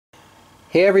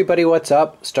Hey everybody, what's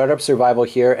up? Startup Survival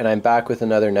here, and I'm back with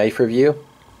another knife review.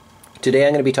 Today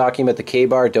I'm going to be talking about the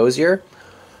K-Bar Dozier.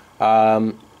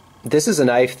 This is a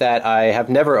knife that I have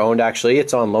never owned actually.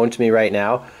 It's on loan to me right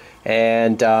now,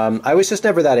 and I was just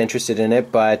never that interested in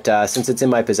it, but since it's in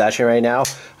my possession right now,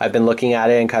 I've been looking at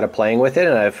it and kind of playing with it,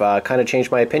 and I've kind of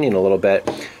changed my opinion a little bit.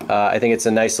 I think it's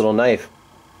a nice little knife.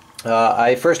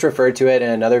 I first referred to it in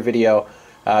another video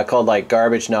called like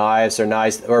garbage knives or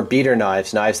knives or beater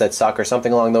knives, knives that suck or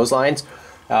something along those lines.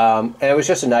 And it was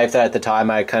just a knife that at the time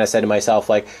I kind of said to myself,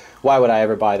 like, why would I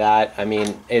ever buy that? I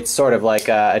mean, it's sort of like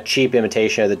a cheap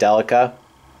imitation of the Delica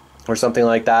or something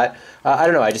like that. I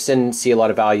don't know, I just didn't see a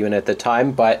lot of value in it at the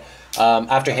time, but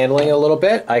after handling it a little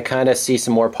bit, I kind of see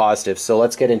some more positives. So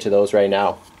let's get into those right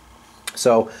now.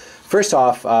 So first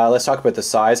off, let's talk about the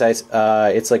size.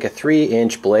 It's like a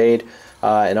 3-inch blade.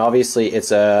 And obviously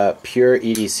it's a pure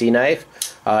EDC knife.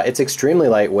 It's extremely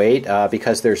lightweight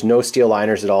because there's no steel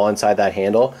liners at all inside that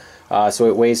handle. So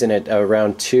it weighs in at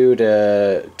around 2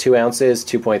 ounces,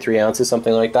 2.3 ounces,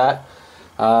 something like that.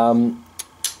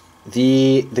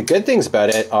 The good things about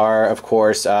it are, of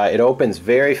course, it opens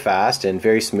very fast and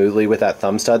very smoothly with that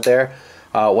thumb stud there.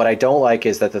 What I don't like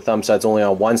is that the thumb stud's only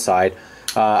on one side.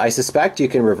 I suspect you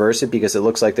can reverse it because it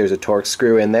looks like there's a torque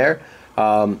screw in there.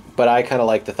 But I kind of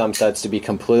like the thumb studs to be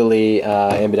completely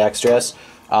ambidextrous,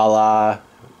 a la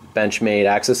Benchmade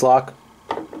Axis Lock.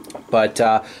 But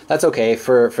that's okay.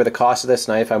 For the cost of this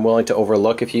knife, I'm willing to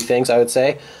overlook a few things, I would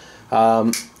say.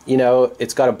 You know,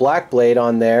 it's got a black blade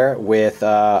on there with,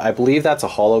 I believe that's a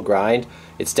hollow grind.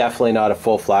 It's definitely not a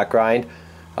full flat grind.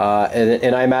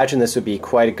 And I imagine this would be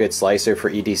quite a good slicer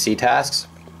for EDC tasks.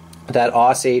 That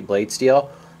AUS 8 blade steel,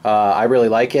 I really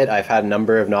like it. I've had a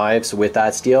number of knives with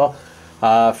that steel.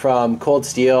 From Cold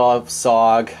Steel,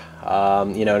 SOG,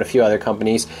 you know, and a few other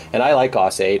companies, and I like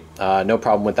AUS 8. No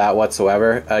problem with that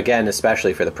whatsoever. Again,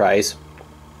 especially for the price.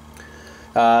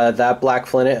 That black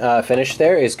finish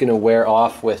there is going to wear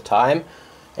off with time,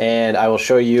 and I will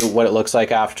show you what it looks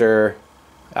like after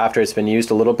it's been used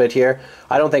a little bit here.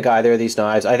 I don't think either of these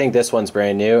knives. I think this one's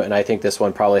brand new, and I think this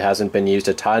one probably hasn't been used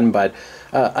a ton, but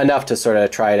enough to sort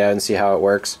of try it out and see how it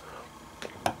works.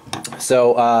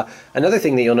 So another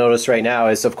thing that you'll notice right now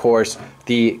is, of course,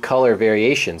 the color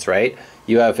variations, right?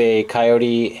 You have a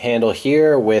coyote handle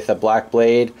here with a black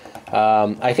blade.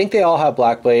 I think they all have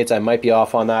black blades. I might be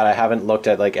off on that. I haven't looked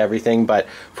at like everything, but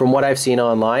from what I've seen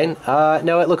online,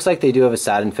 no, it looks like they do have a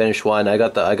satin finish one. I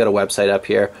got a website up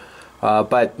here,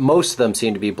 but most of them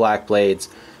seem to be black blades.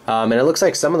 And it looks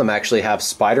like some of them actually have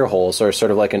spider holes, or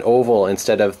sort of like an oval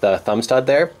instead of the thumb stud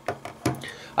there.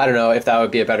 I don't know if that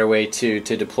would be a better way to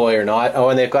deploy or not. Oh,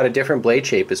 and they've got a different blade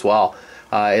shape as well.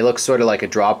 It looks sort of like a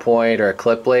drop point or a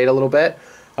clip blade a little bit.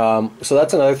 So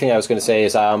that's another thing I was going to say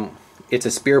is it's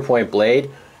a spear point blade.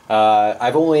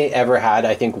 I've only ever had,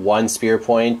 I think, one spear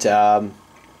point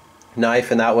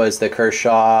knife, and that was the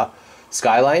Kershaw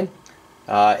Skyline.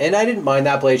 And I didn't mind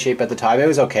that blade shape at the time. It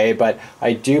was okay, but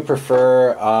I do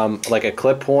prefer like a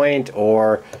clip point,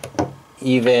 or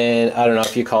even, I don't know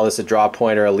if you call this a drop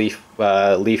point or a leaf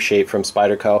shape from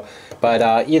Spyderco,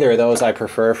 but either of those I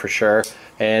prefer for sure.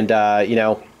 And you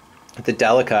know, the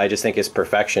Delica I just think is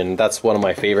perfection. That's one of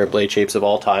my favorite blade shapes of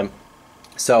all time.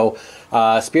 So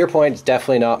spear point is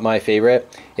definitely not my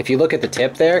favorite. If you look at the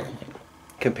tip there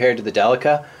compared to the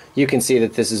Delica, you can see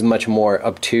that this is much more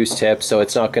obtuse tip, so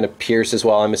it's not going to pierce as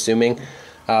well, I'm assuming.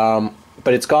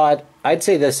 But it's got, I'd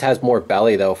say this has more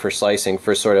belly though for slicing,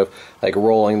 for sort of like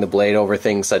rolling the blade over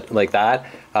things like that.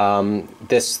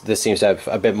 This seems to have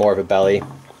a bit more of a belly.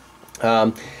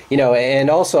 You know, and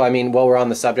also, I mean, while we're on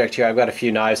the subject here, I've got a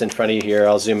few knives in front of you here.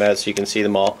 I'll zoom out so you can see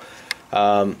them all.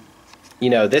 You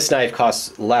know, this knife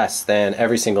costs less than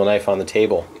every single knife on the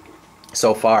table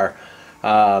so far,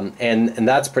 and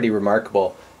that's pretty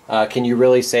remarkable. Can you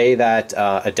really say that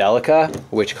a Delica,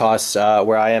 which costs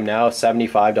where I am now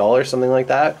 $75, something like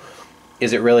that,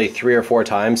 is it really 3 or 4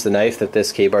 times the knife that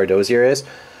this K-Bar Dozier is?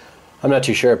 I'm not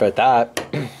too sure about that.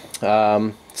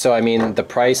 So I mean, the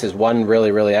price is one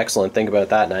really excellent thing about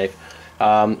that knife.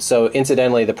 So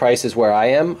incidentally, the price is where I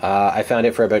am. I found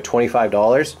it for about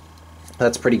 $25.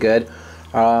 That's pretty good.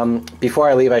 Before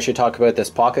I leave, I should talk about this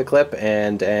pocket clip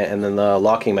and then the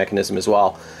locking mechanism as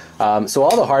well. So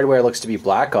all the hardware looks to be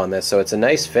black on this, so it's a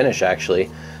nice finish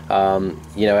actually.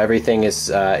 You know, everything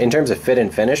is, in terms of fit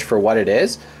and finish for what it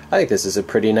is, I think this is a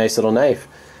pretty nice little knife.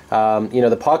 You know,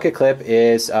 the pocket clip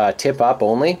is tip up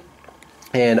only,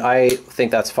 and I think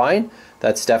that's fine.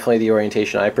 That's definitely the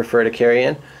orientation I prefer to carry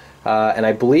in. And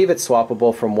I believe it's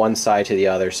swappable from one side to the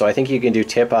other. So I think you can do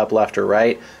tip up left or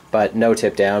right, but no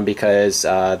tip down, because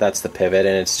that's the pivot,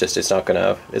 and it's not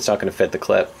gonna fit the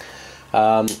clip.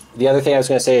 The other thing I was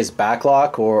going to say is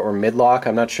backlock or midlock.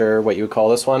 I'm not sure what you would call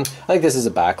this one. I think this is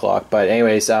a backlock, but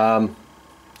anyways,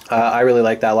 I really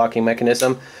like that locking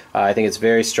mechanism. I think it's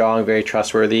very strong, very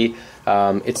trustworthy.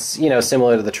 It's, you know,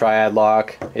 similar to the Triad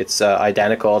lock. It's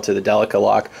identical to the Delica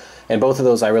lock. And both of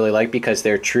those I really like because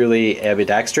they're truly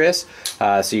ambidextrous.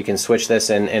 So you can switch this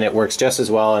and it works just as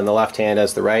well in the left hand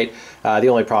as the right. The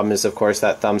only problem is, of course,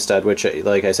 that thumb stud, which,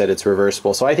 like I said, it's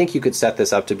reversible. So I think you could set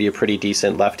this up to be a pretty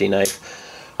decent lefty knife.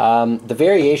 The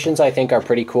variations I think are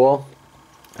pretty cool.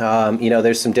 You know,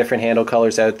 there's some different handle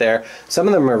colors out there. Some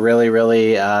of them are really,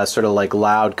 really sort of like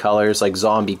loud colors, like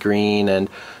zombie green and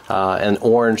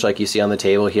orange, like you see on the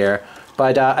table here.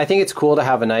 But I think it's cool to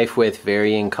have a knife with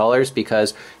varying colors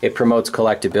because it promotes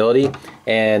collectability.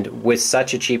 And with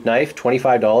such a cheap knife,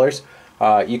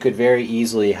 $25, you could very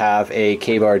easily have a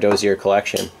Ka-Bar Dozier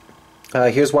collection.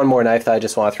 Here's one more knife that I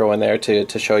just want to throw in there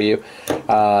to show you.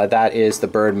 That is the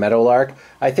Bird Meadowlark.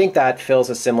 I think that fills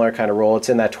a similar kind of role. It's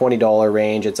in that $20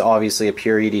 range. It's obviously a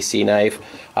pure EDC knife,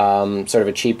 sort of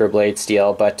a cheaper blade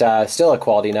steel, but still a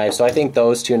quality knife. So I think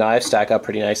those two knives stack up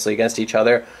pretty nicely against each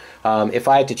other. If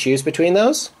I had to choose between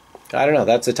those, I don't know.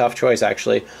 That's a tough choice,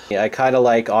 actually. I kind of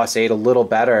like AUS 8 a little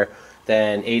better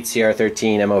than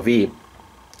 8CR13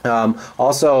 MOV.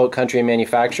 Also, country and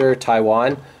manufacturer,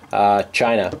 Taiwan,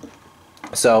 China.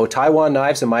 So Taiwan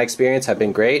knives, in my experience, have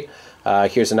been great.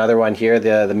 Here's another one here,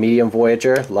 the medium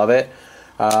Voyager, love it.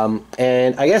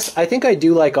 And I think I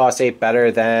do like AUS 8 better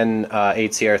than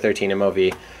 8CR13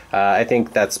 MOV. I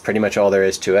think that's pretty much all there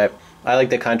is to it. I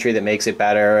like the country that makes it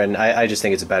better, and I just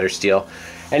think it's a better steel.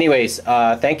 Anyways,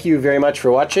 thank you very much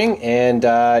for watching, and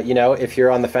you know, if you're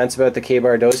on the fence about the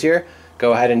Ka-Bar Dozier,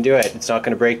 go ahead and do it. It's not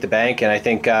going to break the bank, and I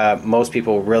think most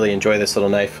people really enjoy this little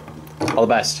knife. All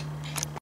the best.